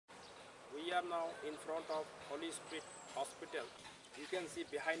we are now in front of Holy Spirit Hospital. You can see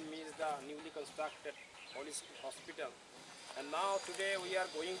behind me is the newly constructed Holy Spirit Hospital. And now today we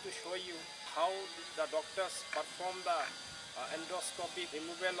are going to show you how the doctors perform the endoscopic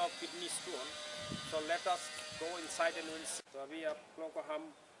removal of kidney stone. So let us go inside and we'll see. तो अभी आप लोगों को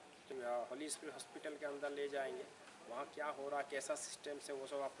हम Holi spirit hospital के अंदर ले जाएंगे. वहाँ क्या हो रहा, कैसा सिस्टम से वो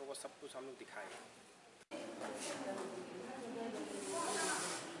सब आप लोगों को सब कुछ हम लोग दिखाएंगे.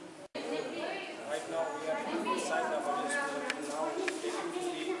 Right now we are inside the Holy Spirit. Now taken to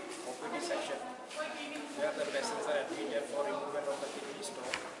the OPD section where the patients are admitted for removal of the kidney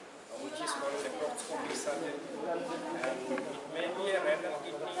stone, which is called laparoscopic surgery. And it may be a renal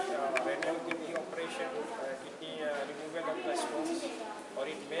kidney operation, kidney removal of the stones, or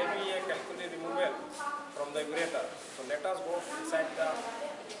it may be a Calculi removal from the ureter. So let us go inside the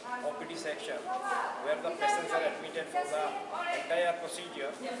OPD section where the patients are admitted for the entire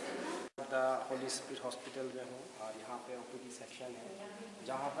procedure. The Holy Spirit Hospital में हूँ और यहाँ पे OPD section है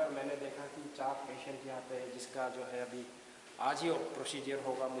जहाँ पर मैंने देखा कि 4 पेशेंट यहाँ पे जिसका जो है अभी आज ही प्रोसीजर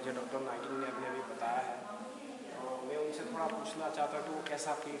होगा. मुझे डॉक्टर नाइटिंग ने अभी बताया है. तो मैं उनसे थोड़ा पूछना चाहता हूँ कि वो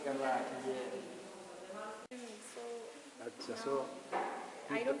कैसा फील कर रहा है कि ये. अच्छा, so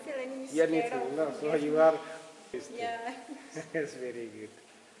I don't feel any scared of no, so you are. Yeah. It's very good.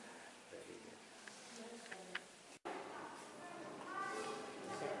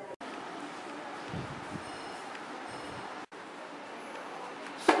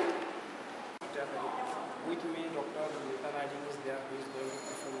 With me, Dr. Juliana is there, who is going to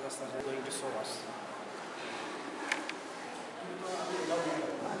perform the surgery, going to show us.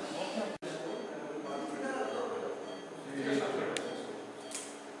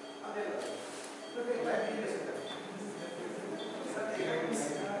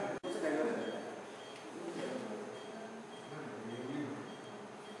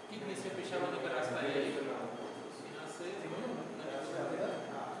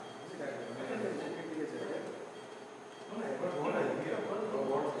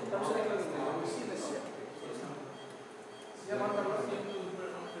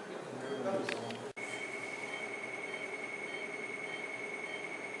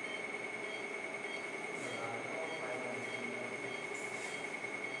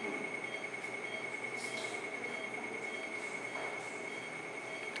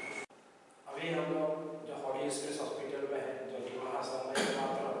 अभी हम लोग जो हॉली spirit hospital में है, जो डीमा हासाओ में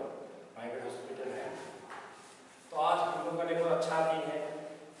एकमात्र private hospital है. तो आज हम लोगों का बहुत अच्छा दिन है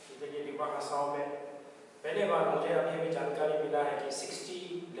कि ये डीमा हासाओ में पहले बार मुझे अभी जानकारी मिला है कि 60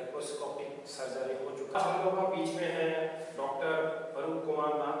 लेप्रोस्कोपिक सर्जरी हो चुका है. हम लोग का बीच में है डॉक्टर फरूक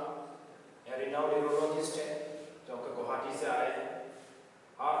कुमार नाथ, रिनाउंड न्यूरोलॉजिस्ट है जो कि गुवाहाटी से आए हैं.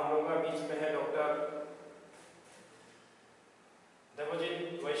 और हम लोग का बीच में है डॉक्टर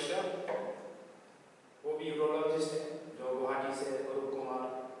देवजीत वैश्य, वो भी यूरोलॉजिस्ट है जो गुवाहाटी से फरूक कुमार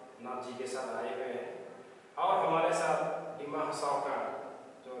नाथ जी के साथ आए हुए हैं. और हमारे साथ डिमा हसाओ का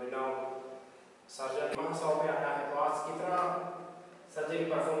जो रिनाउंड सर्जन डिमा हसाओ में आया है. तो आज कितना सर्जरी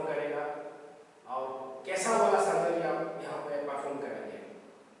परफॉर्म करेगा और कैसा वाला सर्जरी आप यहाँ पे परफॉर्म करेंगे?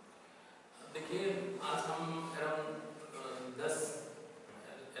 देखिए, आज हम around 10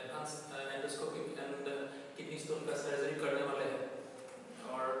 advance endoscopic and kidney stone का सर्जरी करने वाले हैं.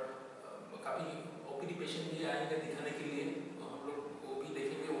 और काफ़ी ओपीडी पेशेंट भी आएंगे दिखाने के लिए. हम लोग वो भी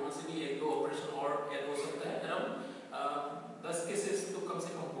देखेंगे. वहाँ से भी 1-2 ऑपरेशन और ऐड हो सकता है. अराउंड 10 केसेस तो कम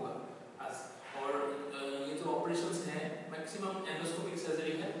से कम होगा आज. और ये जो ऑपरेशंस हैं मैक्सिमम एंडोस्कोपिक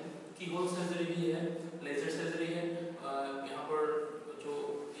सर्जरी है, कीहोल सर्जरी भी है, लेजर सर्जरी है. यहाँ पर जो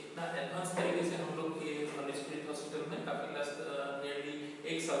इतना एडवांस तरीके से हम लोग ये होली स्पिरिट हॉस्पिटल में काफ़ी लास्ट नियरली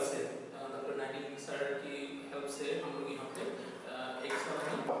 1 साल से डॉक्टर नाइटिंग सर की हेल्प से हम लोग यहाँ पे 1 साल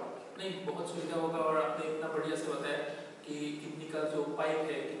नहीं बहुत सुविधा होगा. और आपने इतना बढ़िया से बताया कि किडनी का जो पाइप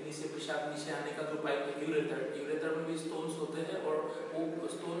है, किडनी से पेशाब नीचे आने का जो पाइप है, यूरेटर में भी स्टोन्स होते हैं. और वो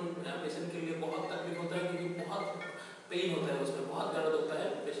स्टोन पेशेंट के लिए बहुत तकलीफ होता है क्योंकि बहुत पेन होता है, उसमें बहुत दर्द होता है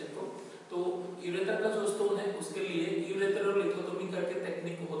पेशेंट को. तो यूरेटर का जो स्टोन है उसके लिए यूरेटर लिथोटोमी करके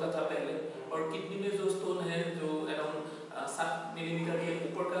टेक्निक होता था पहले. और किडनी में जो स्टोन है जो अराउंड 7 मिलीमीटर के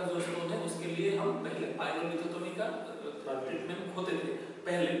ऊपर का जो स्टोन है उसके लिए हम पहले पायरोलिथोटोमी का ट्रीटमेंट होते थे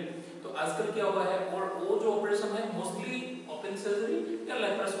पहले. तो आजकल क्या हुआ है, और वो जो ऑपरेशन है मोस्टली ओपन सर्जरी या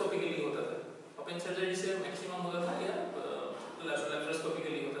लैप्रोस्कोपिकली होता था. ओपन सर्जरी से मैक्सिमम होता था या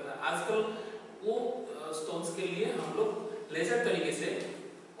लैप्रोस्कोपिकली होता था. आजकल वो स्टोन्स के लिए हम लोग लेजर तरीके से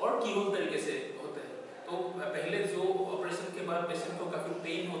और कीहोल तरीके से होते हैं. तो पहले जो ऑपरेशन के बाद पेशेंट को काफ़ी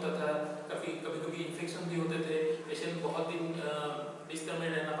पेन होता था, कभी इन्फेक्शन भी होते थे, पेशेंट बहुत दिन बिस्तर में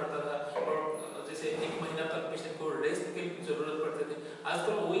रहना पड़ता था. और जैसे 1 महीना तक पेशेंट को रेस्ट की जरूरत पड़ती थी.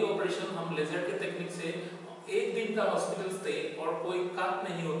 आजकल वही कोई ऑपरेशन हम लेजर के टेक्निक से 1 दिन का हॉस्पिटल स्टे और कोई काट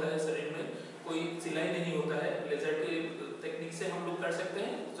नहीं होता है शरीर में, कोई सिलाई नहीं होता है, लेजर के टेक्निक से हम लोग कर सकते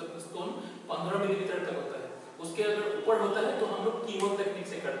हैं। जब स्टोन 15 मिलीमीटर तक होता है, उसके अगर ऊपर होता है तो हम लोग कीमो टेक्निक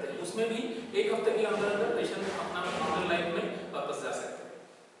से करते हैं। उसमें भी 1 हफ्ते के अंदर अंदर पेशेंट अपना नॉर्मल लाइफ में वापस जा सकते हैं।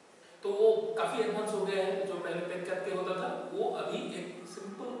 तो वो काफी एडवांस हो गया है। जो पहले पेट काट के होता था वो अभी एक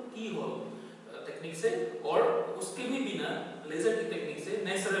सिंपल की होल टेक्निक से और उसके भी बिना लेजर की टेक्निक से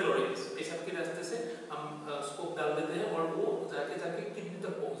नेचुरल ऑरिगन्स पेशाब के रास्ते से हम स्कोप डाल देते हैं और वो जाके किडनी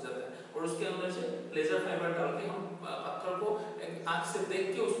तक पहुंच जाता है और उसके अंदर से लेजर फाइबर डाल के हम पत्थर को आंख से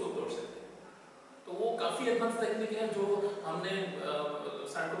देख के उसको तोड़ सकते हैं। तो वो काफी एडवांस टेक्निक है जो हमने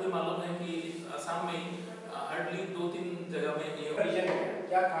सर को भी मालूम है कि असम में हार्डली 2-3 जगह में ये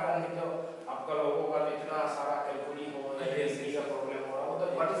क्या कारण है तो आपका लोगों का इतना सारा कैलकुली हो या का प्रॉब्लम हो रहा हो, तो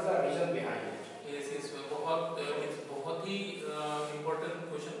what is the reason behind it? इस बहुत ही इम्पोर्टेंट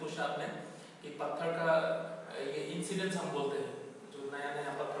क्वेश्चन पूछा आपने कि पत्थर का ये इंसिडेंस हम बोलते हैं। जो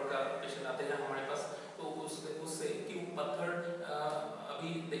नया पत्थर का पेशेंट आते हैं हमारे पास, तो उससे कि पत्थर अभी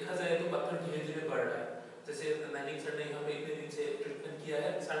देखा जाए तो पत्थर धीरे धीरे बढ़ रहा है। जैसे नैनिक सर ने यहाँ पे इतने दिन से ट्रीटमेंट किया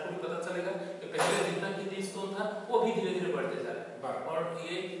है, सर को भी पता चलेगा कि पहले जितना किडनी स्टोन था वो भी धीरे धीरे बढ़ते जा रहा है। और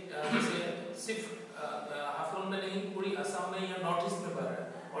ये जैसे सिर्फ हाफलोंग में नहीं, पूरी असम में या नॉर्थ ईस्ट में बढ़ रहा है।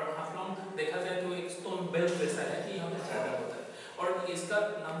 और हाफलोंग देखा जाए तो एक स्टोन बेल्ट जैसा है कि यहाँ पे ज्यादा होता है। और इसका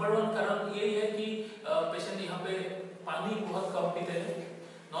नंबर 1 कारण यही है कि पेशेंट यहाँ पे पानी बहुत कम पीते हैं,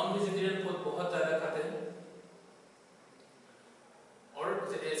 नॉन वेजिटेरियन फूड बहुत ज्यादा खाते हैं। और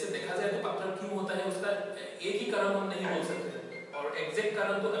ऐसे देखा जाए तो पत्थर क्यों होता है उसका एक ही कारण हम नहीं बोल सकते और एग्जैक्ट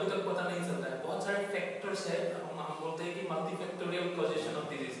कारण तो अभी तक पता नहीं चलता है। बहुत सारे फैक्टर्स है, हम बोलते हैं कि मल्टीफैक्टोरियल कॉजेशन ऑफ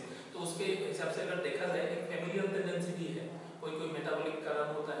डिजीज। तो उसके हिसाब से अगर देखा जाए एक फैमिलियल टेंडेंसी भी है। कोई मेटाबॉलिक कारण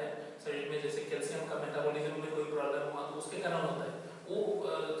होता है शरीर में, जैसे कैल्शियम का मेटाबॉलिज्म में कोई प्रॉब्लम हुआ तो उसके कारण होता है। वो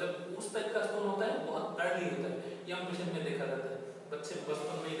जब उस टाइप का स्टोन होता है बहुत अर्ली होता है, यंग पेशेंट में देखा जाता है, बच्चे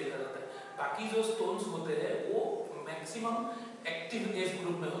बचपन में ही देखा जाता है। बाकी जो स्टोन्स होते हैं वो मैक्सिमम एक्टिव एज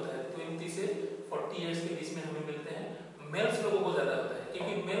ग्रुप में होता है, 20 से 40 इयर्स के बीच में हमें मिलते हैं। मेल्स लोगों को ज्यादा होता है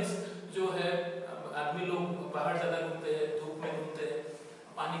क्योंकि मेल्स जो है आदमी लोग बाहर ज्यादा घूमते हैं, धूप में घूमते हैं,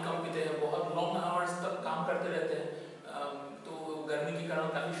 पानी कम पीते हैं, बहुत लॉन्ग आवर्स तक काम करते रहते हैं, तो गर्मी के कारण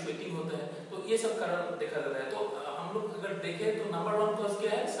काफी स्वेटिंग होता है। तो ये सब कारण देखा जाता है। तो हम लोग अगर देखें तो नंबर 1 कॉज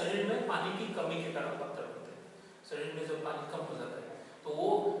क्या है, शरीर में पानी की कमी के कारण पत्थर होते हैं। शरीर में जब पानी कम हो जाता है तो वो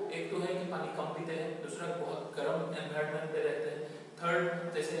एक तो है कि पानी कम पीते हैं, दूसरा बहुत गर्म एनवायरनमेंट पे रहते हैं,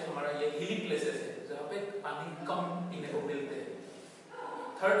 थर्ड जैसे हमारा ये हिली प्लेसेस है जहाँ पे पानी कम पीने को मिलते हैं,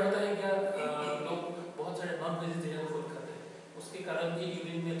 थर्ड होता है क्या लोग बहुत सारे नॉन वेजिटेरियन फूड खाते हैं, उसके कारण भी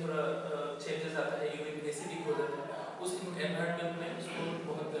यूरिन में थोड़ा चेंजेस आता है, यूरिन एसिडिक हो जाता है, उस एनवायरनमेंट में स्टोन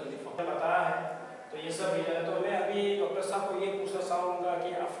बहुत जल्दी फॉर्म बताया है। तो ये सब है। तो मैं अभी डॉक्टर साहब को ये पूछना चाहूँगा कि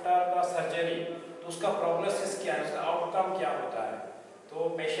आफ्टर द सर्जरी तो उसका प्रोग्नोसिस क्या है, उसका आउटकम क्या होता है, तो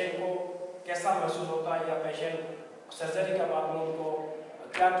पेशेंट को कैसा महसूस होता है, या पेशेंट सर्जरी के बाद में उनको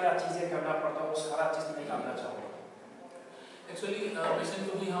क्या क्या चीज़ें करना पड़ता है, वो सारा चीज़ निकालना चाहूँगा। एक्चुअली पेशेंट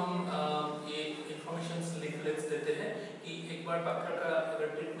को भी हम ये इन्फॉर्मेशन लिंक्स देते हैं कि एक बार पत्थर का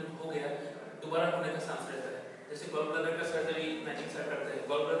अगर ट्रीटमेंट हो गया दोबारा होने का चांस रहता है। जैसे गॉलब्लैडर का सर्जरी मैजिक सर करते हैं,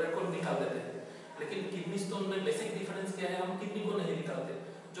 गॉलब्लैडर को निकाल देते हैं, लेकिन किडनी स्टोन में बेसिक डिफरेंस क्या है, हम किडनी को नहीं निकालते,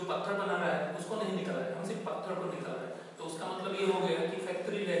 जो पत्थर बना रहा है उसको नहीं निकाल रहे, हम सिर्फ पत्थर को निकाल रहे हैं। तो उसका मतलब ये हो गया कि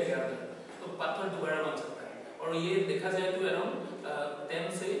फैक्ट्री रह गया तो पत्थर दोबारा बन सकता है। और ये देखा जाए तो अराउंड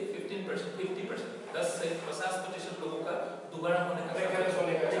 10 से 15%, 50%, 10 से 50% लोगों का दोबारा होने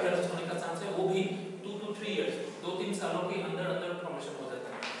का चांस है, वो भी 2 to 3 इयर्स, 2-3 सालों के अंदर अंदर प्रमोशन हो जाता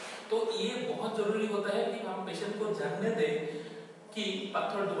है। तो ये बहुत जरूरी होता है कि हम पेशेंट को जानने दें कि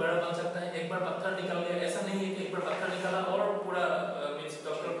पत्थर दोबारा बन सकता है। एक बार पत्थर निकल गया, ऐसा नहीं है कि एक बार पत्थर निकाला और पूरा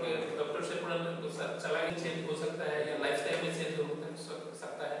डॉक्टर से पूरा चला चेंज हो सकता है या लाइफस्टाइल में चेंज हो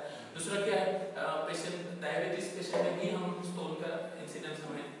सकता है। दूसरा क्या है, पेशेंट डायबिटीज पेशेंट में भी हम स्टोन का इंसिडेंस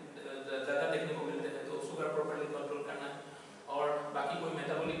हमें ज़्यादा देखने को मिलते हैं, तो शुगर प्रॉपर्ली कंट्रोल करना है। और बाकी कोई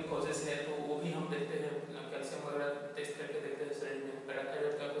मेटाबॉलिक कॉजेस है तो वो भी हम देखते हैं, कैल्शियम वगैरह टेस्ट करके देखते हैं, शरीर में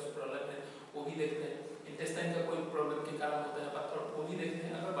पैराथायराइड का कुछ प्रॉब्लम है वो भी देखते हैं, इंटेस्टाइन का कोई प्रॉब्लम के कारण होता है पत्थर वो भी देखते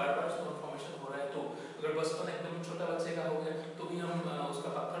हैं। अगर बार बार स्टोन फॉर्मेशन हो रहा है तो अगर बचपन एकदम छोटा बच्चे का हो गया तो भी हम उसका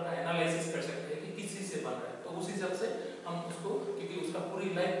पत्थर का एनालिसिस कर सकते हैं कि किस चीज़ से बन रहा है, तो उस हिसाब से हम उसको, क्योंकि उसका पूरी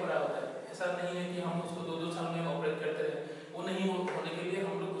लाइफ पड़ा होता है, ऐसा नहीं है कि हम उसको 2-2 साल में ऑपरेट करते रहे, वो नहीं होने के लिए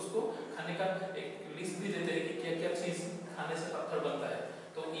हम लोग उसको खाने का एक लिस्ट भी देते हैं कि क्या क्या चीज़ खाने से पत्थर बनता है।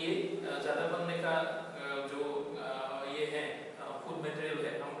 तो ये ज़्यादा बनने का जो ये है फूड मटेरियल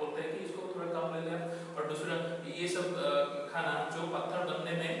है, हम बोलते हैं कि इसको थोड़ा कम ले लें। और दूसरा ये सब खाना जो पत्थर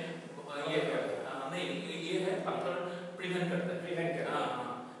बनने में ये है नहीं, ये है पत्थर प्रिवेंट करता है,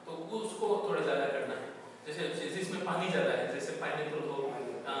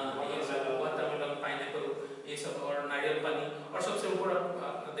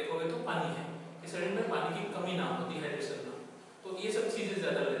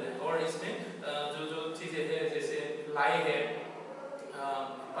 और इसमें जो चीज़ें हैं जैसे लाई है,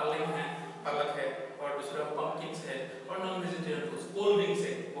 पालक है और दूसरा पम्पकिन्स है और non vegetarian foods, cold drinks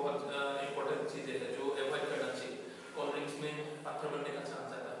है, बहुत इंपॉर्टेंट चीज़ें हैं जो अवॉइड करना चाहिए। कोल्ड ड्रिंक्स में पत्थर बनने का चांस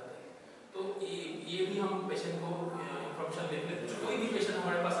ज़्यादा होता है। तो ये भी हम पेशेंट को इंफॉर्मेशन देते हैं। कोई भी पेशेंट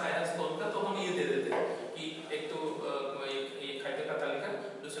हमारे पास आया स्टोन का तो हम ये दे देते हैं कि एक तो एक खाद्य का तालिका,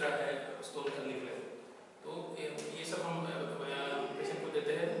 दूसरा है स्टोन का लीफलेट। तो ये सब हम पेशेंट को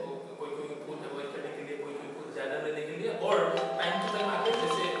देते हैं, कोई फूड अवॉइड करने के लिए, कोई फूड ज़्यादा लेने के लिए, और टाइम टू टाइम आके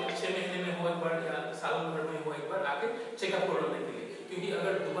जैसे 6 महीने में हो एक बार या साल भर में हो एक बार आके चेकअप करवाने के लिए। क्योंकि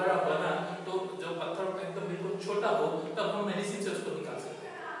अगर दोबारा बना तो जो पत्थर एकदम बिल्कुल छोटा हो तब हम मेडिसिन से उसको निकाल सकते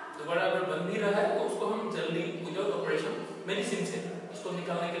हैं। दोबारा अगर बन भी रहा है तो उसको हम जल्दी विदाउट ऑपरेशन मेडिसिन से उसको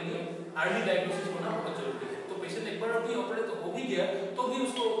निकालने के लिए अर्ली डायग्नोसिस होना बहुत जरूरी है। तो पेशेंट एक बार अभी ऑपरेट हो भी गया तो भी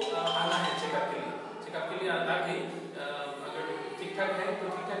उसको आना है चेकअप के लिए। चेकअप के लिए आके अगर ठीक ठाक है तो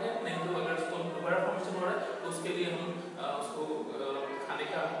ठीक ठाक है, नहीं तो अगर उसको दोबारा फॉर्मेशन हो रहा है तो उसके लिए हम उसको खाने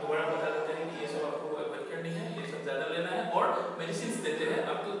का दोबारा बता देते हैं कि ये सब आपको अवॉइड करनी है, ये सब ज़्यादा लेना है, और मेडिसिन देते हैं।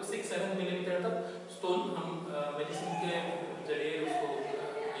 अप टू 6-7 मिलीमीटर तक स्टोन हम मेडिसिन के जरिए उसको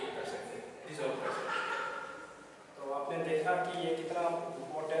ये कर सकते हैं, डिसॉल्व कर सकते हैं। तो आपने देखा कि ये कितना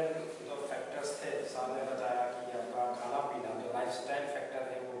इम्पोर्टेंट जो फैक्टर्स थे, साहब ने बताया कि आपका खाना पीना जो लाइफस्टाइल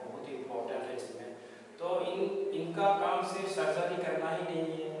फैक्टर है वो बहुत ही इम्पोर्टेंट है इसमें। तो इनका काम सिर्फ सर्जरी करना ही नहीं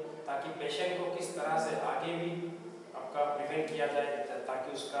है, ताकि पेशेंट को किस तरह से आगे भी आपका प्रिवेंट किया जाए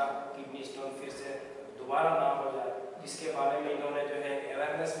ताकि उसका किडनी स्टोन फिर से दोबारा ना हो जाए। इसके बारे में इन्होंने जो है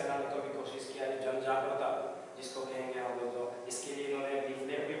अवेयरनेस फैलाने की भी कोशिश किया है, जन जागरूकता जिसको कहेंगे हम लोग। तो इसके लिए इन्होंने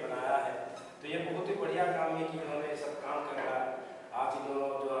लीफलेट भी बनाया है। तो ये बहुत ही बढ़िया काम है कि इन्होंने सब काम कर रहा है। आज इन्होंने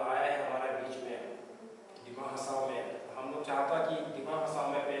जो आया है हमारे बीच में दिमा हसाओ में, हम लोग चाहता कि दिमा हसाओ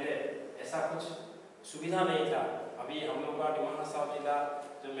में पहले ऐसा कुछ सुविधा नहीं था। अभी हम लोग का दिमा हसाओ जिला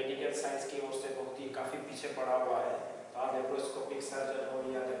जो मेडिकल साइंस की ओर से बहुत ही काफ़ी पीछे पड़ा हुआ है। तो आप लेप्रोस्कोपिक सर्जन हो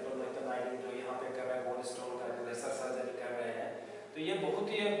या लेप्रोमेथनाइडिन जो यहाँ पे कर रहे हैं, बोन स्टोन का लेजर सर्जरी कर रहे हैं, तो ये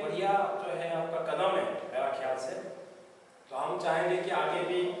बहुत ही बढ़िया जो है आपका कदम है मेरा ख्याल से। तो हम चाहेंगे कि आगे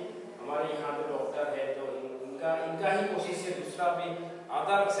भी हमारे यहाँ जो डॉक्टर है तो इनका ही कोशिश है दूसरा भी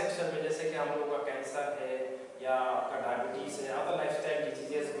अदर सेक्शन में, जैसे कि हम लोग का कैंसर है या आपका डायबिटीज़ है, अदर लाइफस्टाइल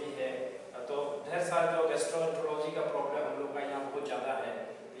डिजीजेस भी है, तो ढेर सारे जो गैस्ट्रोएंटरोलॉजी का प्रॉब्लम हम लोग का यहाँ बहुत ज़्यादा है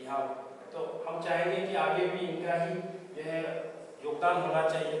यहाँ। तो हम चाहेंगे कि आगे भी इनका ही जो है योगदान होना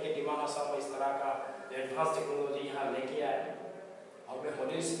चाहिए कि दिमा हसाओ इस तरह का एडवांस टेक्नोलॉजी यहाँ लेके आए। और मैं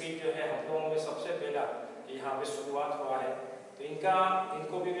होली स्पिरिट जो है हम लोगों में सबसे पहला यहाँ पे शुरुआत हुआ है, तो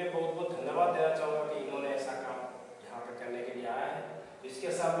इनको भी मैं बहुत बहुत धन्यवाद देना चाहूँगा कि इन्होंने ऐसा काम यहाँ पे करने के लिए आया है। तो इसके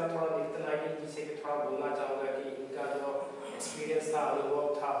साथ मैं थोड़ा नित्यनागिन जी से भी थोड़ा बोलना चाहूँगा कि इनका जो एक्सपीरियंस था, अनुभव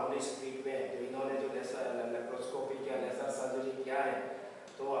था होली स्पिरिट में, तो इन्होंने जो लेप्रोस्कोपिक या लेजर सर्जरी किया है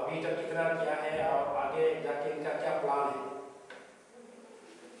तो अभी तक कितना किया है और आगे जाके इनका क्या प्लान है।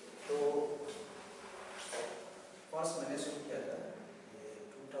 तो फर्स्ट मैंने शुरू किया था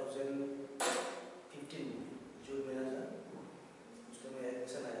 2015 जून महीना था, उसमें मैं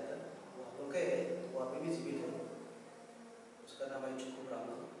एडमिशन आया था। वो आप लोग वो अभी भी जीवित है, उसका नाम है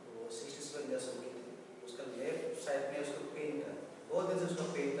चुकुरामा, वो 67 ईयर्स हो गई थी। उसका लेफ्ट साइड में उसको पेन था, बहुत दिन से उसका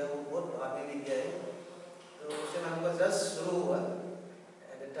पेन था, वो बहुत आगे नहीं गया है। तो उससे नाम का जस्ट शुरू हुआ,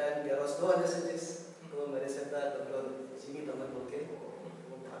 at the time there was no anaesthetics. तो मेरे से था डॉक्टर जीवी नंबर बोल के वो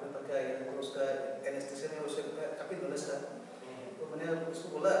भाभी पक गया, तो उसका एनेस्थेसिया में उसे काफ़ी नॉलेज था। तो मैंने उसको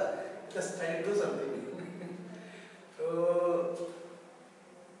बोला just try to do something.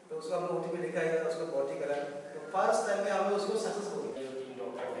 तो उसको हमने ओटी में लिखा है, उसको बहुत ही करा। तो फर्स्ट टाइम में हमने उसको सक्सेस हो गया।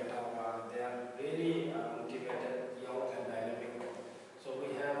 डॉक्टर बेटा हुआ, they are really motivated, young and dynamic. So we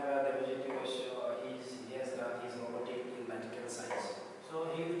have he has done his robotic in medical science. So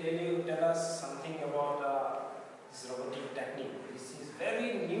he will tell us something about this robotic technique. This is very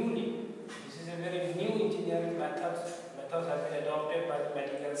new. This is a very new engineering methods have been adopted by the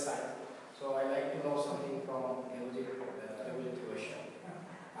medical science. So I like to know something from robotic question.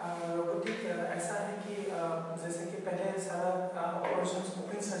 Robotic ऐसा है कि जैसे कि पहले सारा operations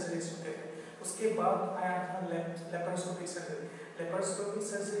open surgeries होते थे, उसके बाद आया था लेपारोस्कोपिक surgery. लेपारोस्कोपिक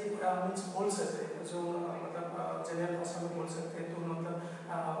surgery means whole surgery, जो मतलब जनरल भाषा में बोल सकते हैं तो मतलब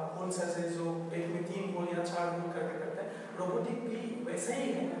होल सर्जरी जो पेट में 3 होल या 4 होल करके करते हैं। रोबोटिक भी वैसे ही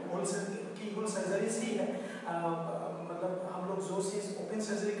है, होल सर्जरी ही है। मतलब हम लोग जो चीज़ ओपन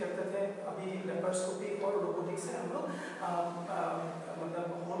सर्जरी करते थे, अभी लेपारोस्कोपिक और रोबोटिक से हम लोग मतलब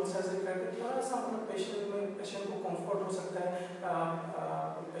होल सर्जरी करके थोड़ा सा मतलब पेशेंट को कंफर्ट हो सकता है,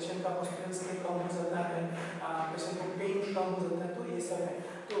 पेशेंट का हॉस्पिटल से कम हो जाता है, पेशेंट को पेन कम हो जाता है, तो ये सब है।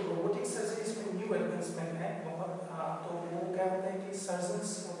 तो रोबोटिक सर्जरी इसमें न्यू एडवांसमेंट है बहुत। तो वो क्या होता है कि सर्जन्स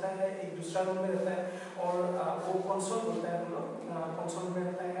होता है एक दूसरा रूम में रहता है और वो कंसोल होता है, हम लोग कंसोल में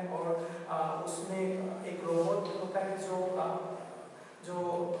रहता है और उसमें एक रोबोट होता है जो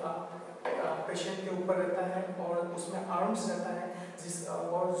पेशेंट के ऊपर रहता है और उसमें आर्म्स रहता है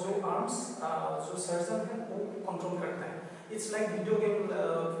और जो आर्म्स जो सर्जन है वो कंट्रोल करता है। It's like video game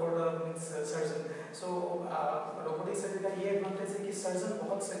for the surgeon. So robotic surgery का ये एडवांटेज है कि सर्जन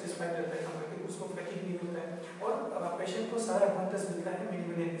बहुत सेटिस्फाइड रहता है काम करके, उसको फैटिग नहीं होता है और पेशेंट को सारा एडवांटेज मिलता है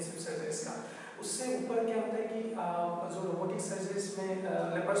मिनिमल इन्वेसिव सर्जरीज का। उससे ऊपर क्या होता है कि जो रोबोटिक सर्जरीज में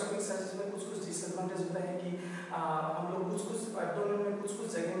लेपारोस्कोपिक सर्जरीज में कुछ डिसएडवांटेज होता है कि हम लोग कुछ एब्डोमेन में कुछ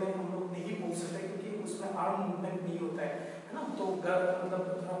जगह में हम लोग नहीं पहुंच सकते क्योंकि उसमें आर्म मूवमेंट नहीं होता है ना, तो मतलब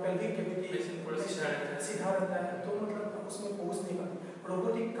पेल्विक कैविटी सीधा रहता है तो मतलब उसमें पहुंच नहीं पाती।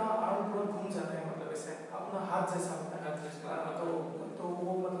 रोबोटिक का आर्म पूरा घूम जाता है, मतलब ऐसे अपना हाथ जैसा होता है तो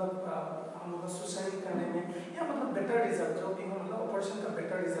वो मतलब हम लोग सुसाइड करने में या मतलब बेटर रिजल्ट जो भी मतलब ऑपरेशन का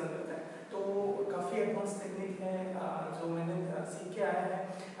बेटर रिजल्ट मिलता है। तो काफ़ी एडवांस टेक्निक है जो मैंने सीख के आया है,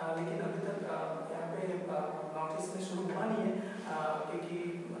 लेकिन अभी तक यहाँ पे नॉर्थ ईस्ट में शुरू हुआ नहीं है क्योंकि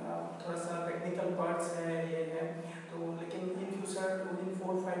थोड़ा सा टेक्निकल पार्ट्स है ये है। तो लेकिन in future within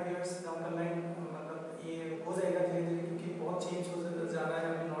 4-5 years down the line मतलब ये हो जाएगा धीरे धीरे क्योंकि बहुत चेंज हो जा रहा है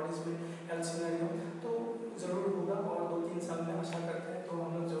अभी नॉर्थ ईस्ट में हेल्थ सिनेरियो, तो ज़रूर होगा और 2-3 साल में आशा करते हैं तो हम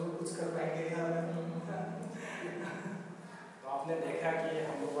लोग जरूर कुछ कर पाएंगे यहाँ में। तो आपने देखा कि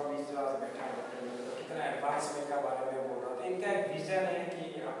हम लोग अभी जो आज बैठा है तो कितना एडवांसमेंट का बारे में बोल रहा था। इनका एक विजन है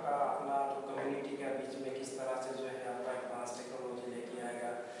कि आपका अपना जो कम्युनिटी के बीच में किस तरह से जो है आपका एडवांस टेक्नोलॉजी लेके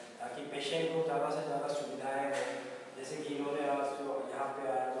आएगा ताकि पेशेंट को ज़्यादा से ज़्यादा सुविधाएँ हैं। जैसे कि इन्होंने आज जो यहाँ पे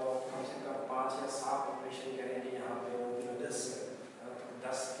आया तो कम से कम 5 या 7 ऑपरेशन करेंगे यहाँ पे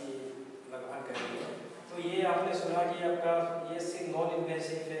 10 की लगभग करेंगे। तो ये आपने सुना कि आपका ये सिर्फ नॉन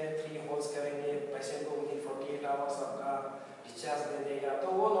इन्वेसिव है, 3 होल्स करेंगे, पेशेंट को विदिन 48 आवर्स आपका डिस्चार्ज दे देगा तो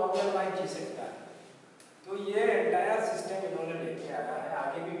वो नॉर्मल लाइफ जी सकता है। तो ये एंटायर सिस्टम इन्होंने लेके आया है।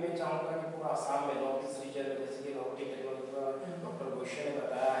 आगे भी मैं चाहूँगा कि पूरा आसाम में नॉर्थ ईस्ट रीजन में जैसे कि रोबोटिक टेक्नोलॉजी डॉक्टर घोष ने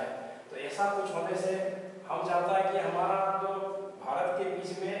बताया है तो ऐसा कुछ होने से हम चाहता है कि हमारा जो भारत के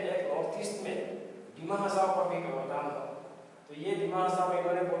बीच में एक नॉर्थ ईस्ट में डिमा हसाओ का भी व्यवधान हो। तो ये डिमा हसाओ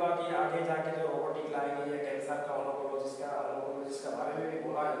इन्होंने बोला कि आगे जाके जो रोबोटिक लाएंगे या कैंसर का ऑनकोलॉजिस्ट का बारे में भी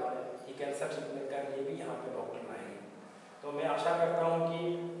बोला इन्होंने कि कैंसर ट्रीटमेंट का लिए भी यहाँ पे डॉक्टर लाएंगे। तो मैं आशा करता हूँ कि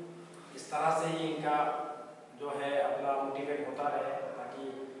इस तरह से ही इनका जो है अपना मोटिवेट होता रहे ताकि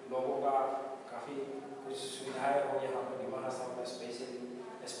लोगों का काफ़ी कुछ सुविधाएँ हो यहाँ पर डिमा हसाओ में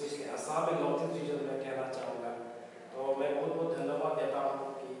स्पेशली आसाम में नॉर्थ ईस्ट रीजन में कहना चाहूँगा। तो मैं बहुत बहुत धन्यवाद देता हूँ